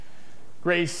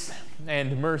Grace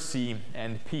and mercy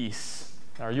and peace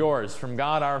are yours from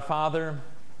God our Father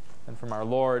and from our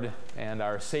Lord and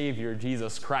our Savior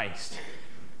Jesus Christ.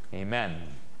 Amen.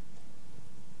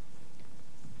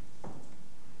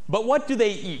 But what do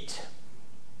they eat?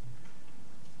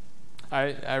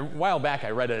 A while back I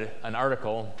read an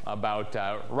article about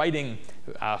writing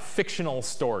fictional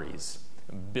stories,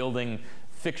 building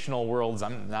fictional worlds.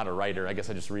 I'm not a writer. I guess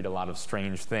I just read a lot of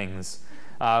strange things.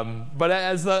 But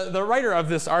as the writer of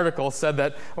this article said,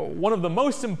 that one of the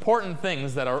most important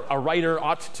things that a writer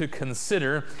ought to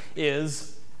consider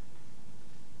is,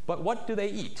 but what do they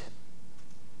eat?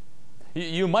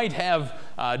 You might have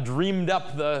dreamed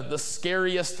up the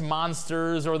scariest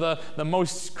monsters or the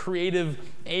most creative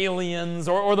aliens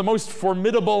or the most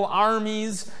formidable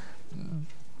armies,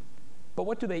 but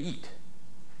what do they eat?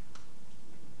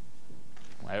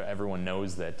 Everyone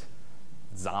knows that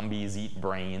zombies eat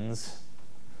brains.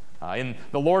 In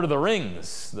The Lord of the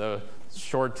Rings, the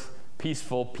short,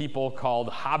 peaceful people called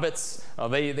hobbits,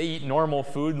 they eat normal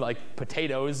food like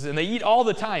potatoes, and they eat all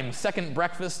the time. Second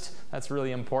breakfast, that's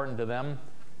really important to them.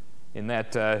 In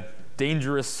that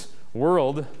dangerous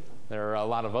world, there are a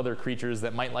lot of other creatures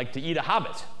that might like to eat a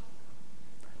hobbit.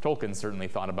 Tolkien certainly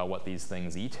thought about what these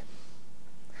things eat.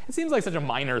 It seems like such a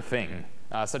minor thing,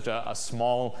 such a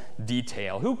small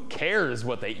detail. Who cares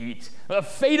what they eat? The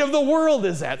fate of the world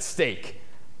is at stake.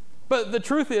 But the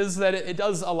truth is that it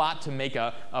does a lot to make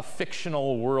a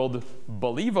fictional world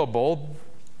believable,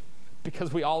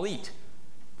 because we all eat.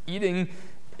 Eating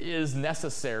is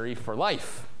necessary for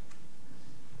life.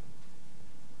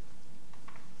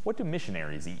 What do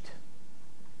missionaries eat?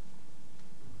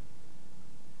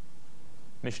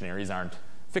 Missionaries aren't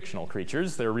fictional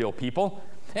creatures, they're real people.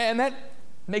 And that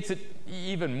makes it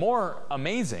even more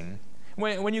amazing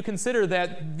when you consider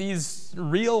that these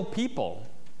real people,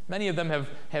 many of them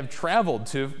have traveled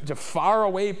to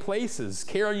faraway places,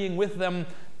 carrying with them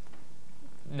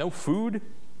no food,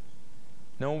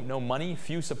 no money,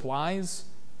 few supplies.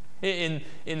 In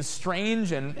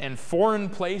strange and foreign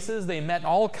places, they met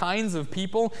all kinds of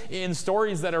people in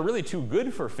stories that are really too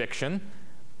good for fiction.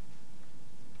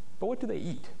 But what do they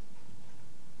eat?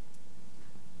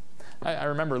 I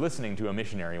remember listening to a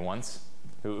missionary once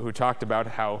who talked about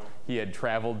how he had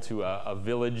traveled to a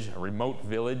village, a remote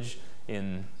village,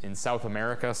 in South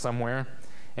America somewhere,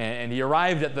 and he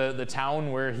arrived at the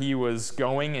town where he was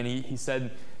going, and he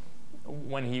said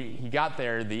when he got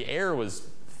there, the air was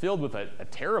filled with a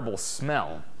terrible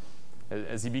smell.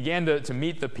 As he began to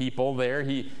meet the people there,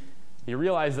 he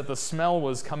realized that the smell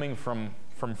was coming from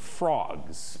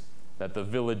frogs that the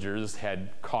villagers had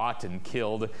caught and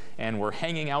killed and were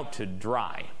hanging out to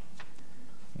dry.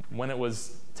 When it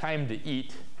was time to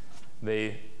eat,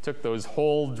 they took those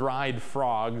whole dried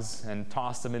frogs and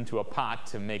tossed them into a pot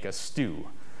to make a stew.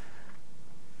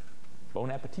 Bon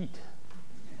appetit.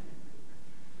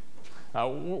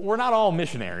 We're not all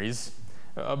missionaries,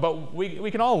 but we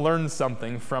can all learn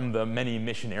something from the many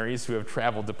missionaries who have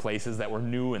traveled to places that were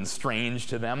new and strange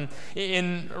to them.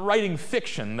 In writing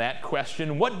fiction, that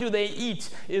question, what do they eat,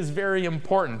 is very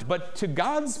important. But to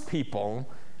God's people,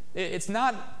 it's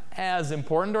not as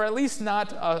important, or at least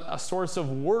not a source of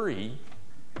worry,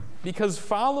 because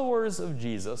followers of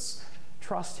Jesus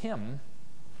trust him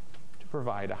to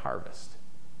provide a harvest.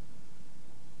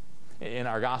 In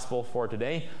our gospel for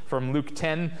today, from Luke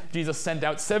 10, Jesus sent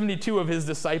out 72 of his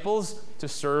disciples to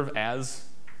serve as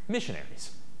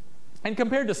missionaries. And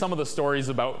compared to some of the stories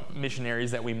about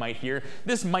missionaries that we might hear,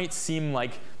 this might seem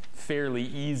like fairly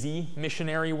easy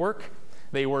missionary work.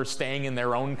 They were staying in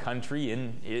their own country,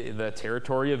 in the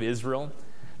territory of Israel.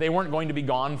 They weren't going to be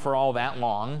gone for all that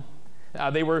long.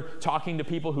 They were talking to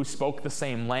people who spoke the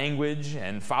same language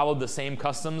and followed the same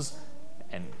customs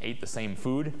and ate the same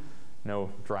food.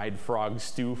 No dried frog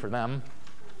stew for them.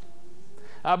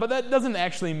 But that doesn't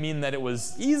actually mean that it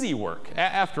was easy work.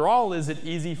 After all, is it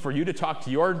easy for you to talk to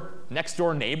your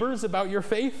next-door neighbors about your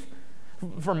faith?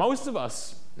 For most of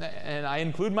us, and I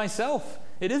include myself,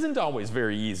 it isn't always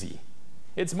very easy.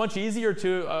 It's much easier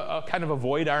to kind of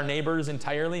avoid our neighbors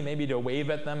entirely, maybe to wave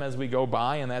at them as we go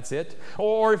by, and that's it.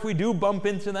 Or if we do bump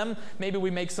into them, maybe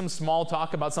we make some small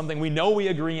talk about something we know we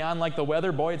agree on, like the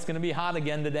weather. Boy, it's going to be hot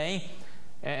again today.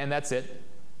 And that's it.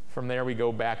 From there, we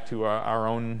go back to our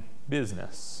own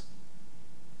business.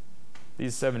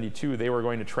 These 72, they were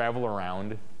going to travel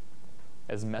around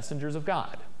as messengers of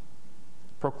God,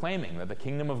 proclaiming that the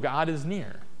kingdom of God is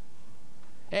near.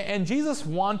 And Jesus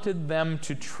wanted them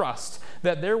to trust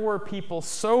that there were people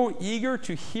so eager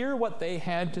to hear what they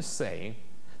had to say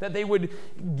that they would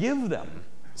give them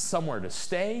somewhere to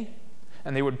stay,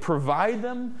 and they would provide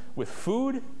them with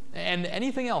food and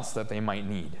anything else that they might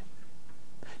need.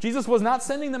 Jesus was not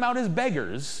sending them out as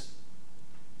beggars,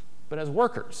 but as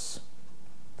workers.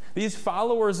 These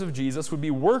followers of Jesus would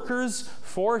be workers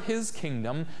for his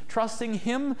kingdom, trusting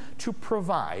him to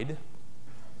provide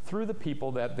through the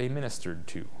people that they ministered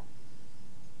to.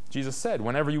 Jesus said,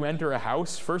 whenever you enter a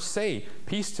house, first say,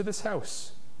 "Peace to this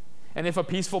house." And if a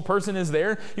peaceful person is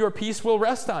there, your peace will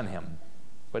rest on him.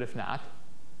 But if not,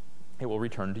 it will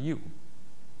return to you.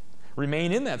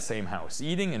 Remain in that same house,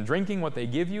 eating and drinking what they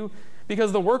give you,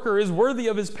 because the worker is worthy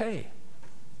of his pay.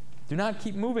 Do not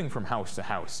keep moving from house to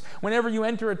house. Whenever you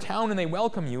enter a town and they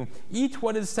welcome you, eat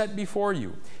what is set before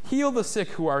you. Heal the sick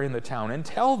who are in the town, and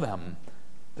tell them,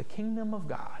 the kingdom of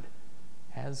God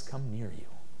has come near you.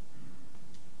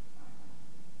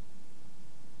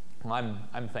 Well,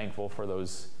 I'm thankful for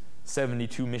those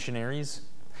 72 missionaries,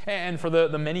 and for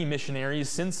the many missionaries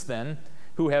since then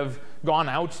who have gone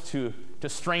out to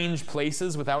strange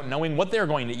places without knowing what they're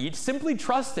going to eat, simply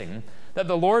trusting that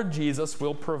the Lord Jesus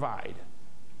will provide.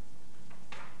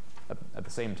 At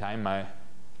the same time, I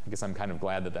guess I'm kind of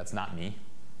glad that that's not me.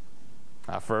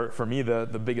 For me,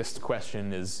 the biggest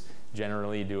question is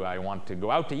generally, do I want to go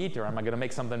out to eat, or am I going to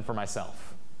make something for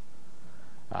myself?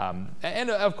 And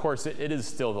of course, it is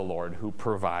still the Lord who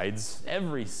provides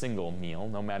every single meal,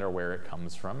 no matter where it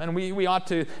comes from. And we ought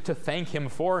to thank him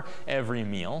for every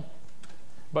meal.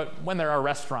 But when there are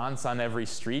restaurants on every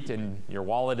street and your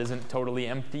wallet isn't totally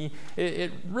empty,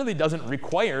 it really doesn't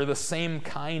require the same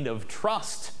kind of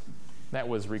trust that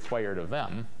was required of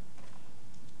them.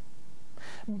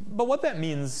 But what that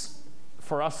means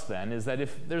for us then is that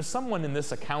if there's someone in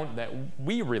this account that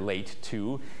we relate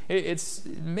to, it's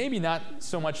maybe not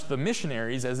so much the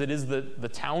missionaries as it is the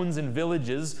towns and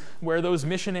villages where those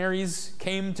missionaries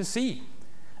came to see.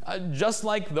 Just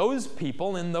like those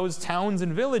people in those towns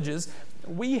and villages,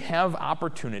 we have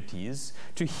opportunities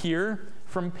to hear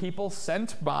from people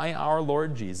sent by our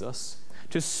Lord Jesus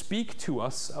to speak to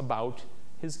us about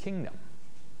his kingdom.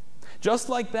 Just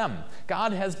like them,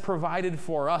 God has provided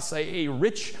for us a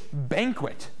rich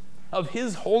banquet of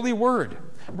his holy word,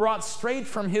 brought straight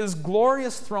from his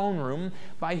glorious throne room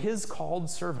by his called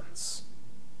servants.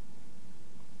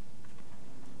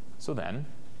 So then,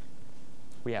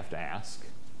 we have to ask,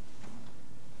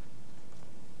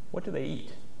 what do they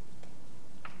eat?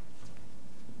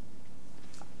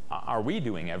 Are we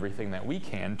doing everything that we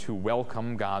can to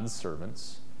welcome God's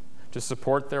servants, to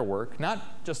support their work,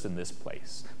 not just in this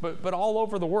place, but all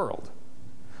over the world?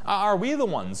 Are we the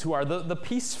ones who are the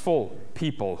peaceful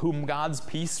people whom God's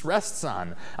peace rests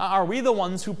on? Are we the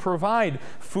ones who provide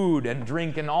food and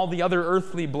drink and all the other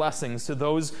earthly blessings to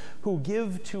those who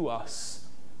give to us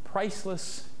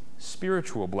priceless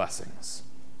spiritual blessings?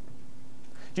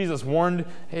 Jesus warned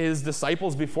his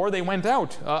disciples before they went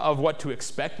out of what to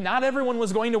expect. Not everyone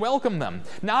was going to welcome them.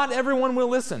 Not everyone will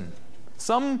listen.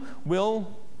 Some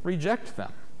will reject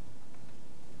them.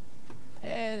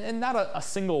 And not a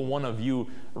single one of you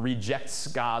rejects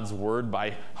God's word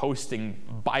by hosting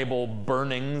Bible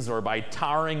burnings or by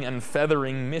tarring and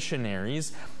feathering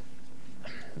missionaries.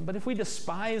 But if we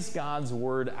despise God's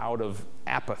word out of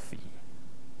apathy,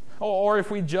 or if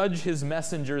we judge his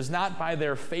messengers not by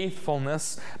their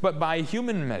faithfulness, but by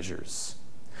human measures,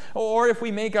 or if we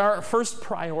make our first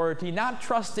priority not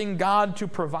trusting God to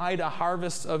provide a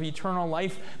harvest of eternal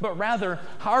life, but rather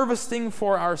harvesting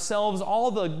for ourselves all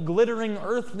the glittering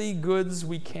earthly goods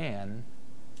we can,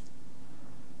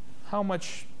 how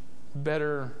much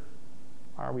better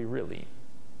are we really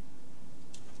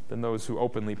than those who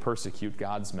openly persecute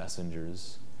God's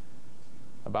messengers,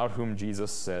 about whom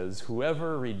Jesus says,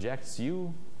 "Whoever rejects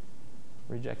you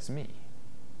rejects me.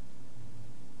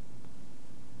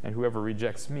 And whoever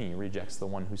rejects me rejects the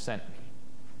one who sent me."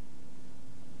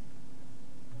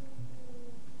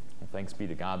 Well, thanks be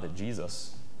to God that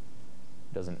Jesus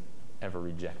doesn't ever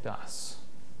reject us.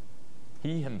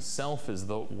 He himself is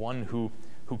the one who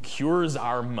cures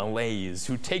our malaise,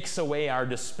 who takes away our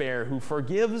despair, who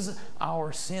forgives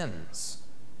our sins.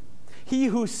 He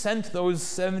who sent those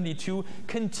 72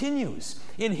 continues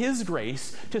in his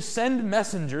grace to send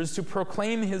messengers to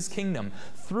proclaim his kingdom.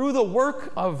 Through the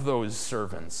work of those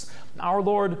servants, our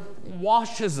Lord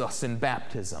washes us in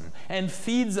baptism and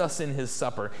feeds us in his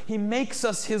supper. He makes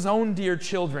us his own dear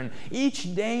children.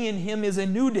 Each day in him is a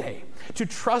new day to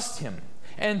trust him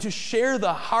and to share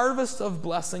the harvest of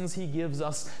blessings he gives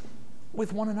us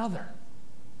with one another.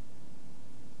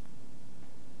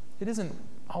 It isn't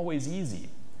always easy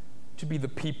to be the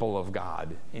people of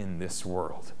God in this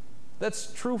world.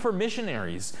 That's true for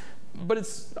missionaries, but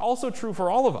it's also true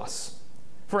for all of us,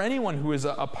 for anyone who is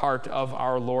a part of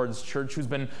our Lord's church, who's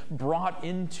been brought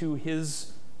into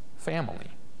his family.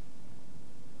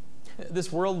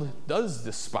 This world does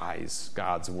despise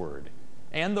God's word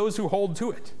and those who hold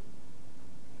to it.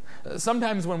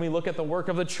 Sometimes when we look at the work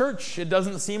of the church, it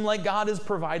doesn't seem like God is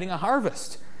providing a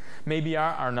harvest. Maybe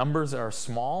our numbers are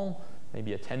small.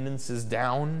 Maybe attendance is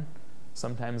down.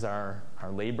 Sometimes our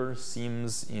labor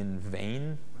seems in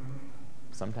vain.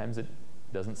 Sometimes it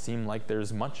doesn't seem like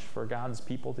there's much for God's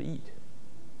people to eat.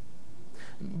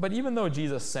 But even though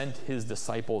Jesus sent his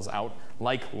disciples out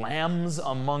like lambs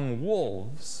among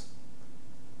wolves,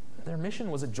 their mission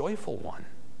was a joyful one.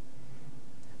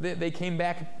 They came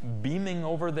back beaming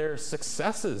over their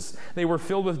successes. They were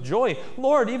filled with joy.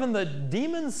 Lord, even the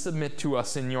demons submit to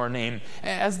us in your name.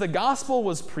 As the gospel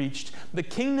was preached, the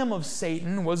kingdom of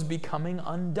Satan was becoming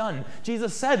undone.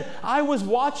 Jesus said, I was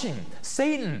watching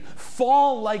Satan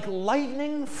fall like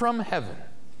lightning from heaven.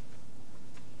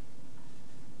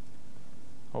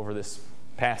 Over this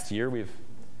past year, we've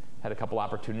had a couple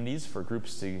opportunities for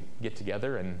groups to get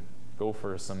together and go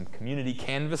for some community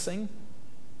canvassing.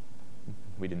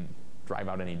 We didn't drive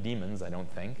out any demons, I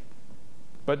don't think.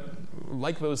 But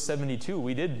like those 72,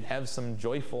 we did have some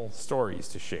joyful stories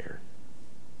to share.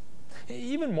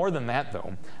 Even more than that,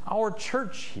 though, our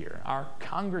church here, our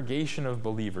congregation of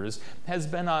believers, has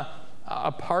been a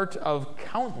part of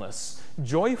countless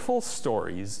joyful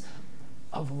stories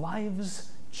of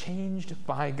lives changed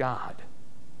by God.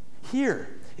 Here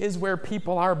is where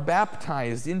people are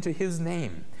baptized into his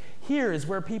name. Here is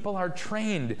where people are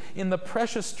trained in the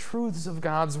precious truths of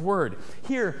God's word.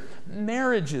 Here,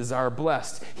 marriages are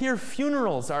blessed. Here,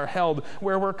 funerals are held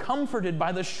where we're comforted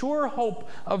by the sure hope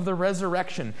of the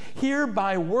resurrection. Here,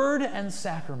 by word and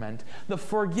sacrament, the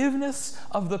forgiveness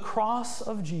of the cross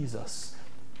of Jesus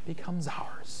becomes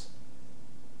ours.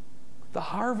 The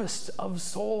harvest of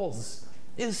souls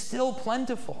is still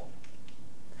plentiful,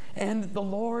 and the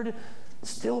Lord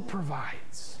still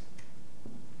provides.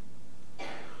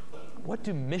 What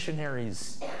do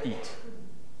missionaries eat?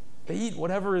 They eat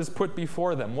whatever is put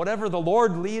before them, whatever the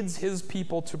Lord leads his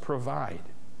people to provide.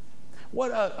 What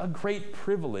a great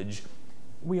privilege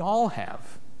we all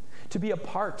have to be a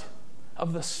part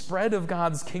of the spread of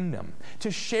God's kingdom, to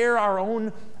share our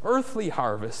own earthly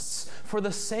harvests for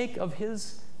the sake of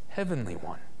his heavenly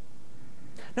one.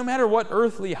 No matter what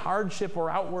earthly hardship or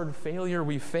outward failure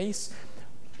we face,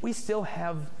 we still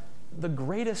have the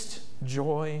greatest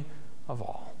joy of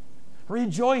all.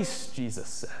 Rejoice, Jesus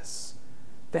says,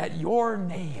 that your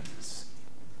names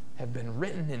have been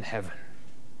written in heaven.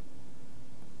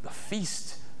 The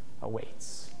feast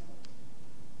awaits.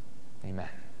 Amen.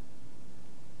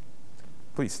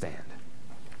 Please stand.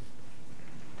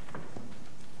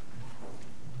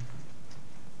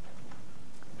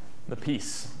 The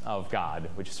peace of God,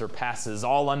 which surpasses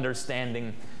all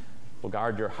understanding, will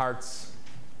guard your hearts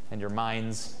and your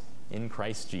minds in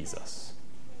Christ Jesus.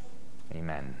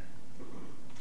 Amen.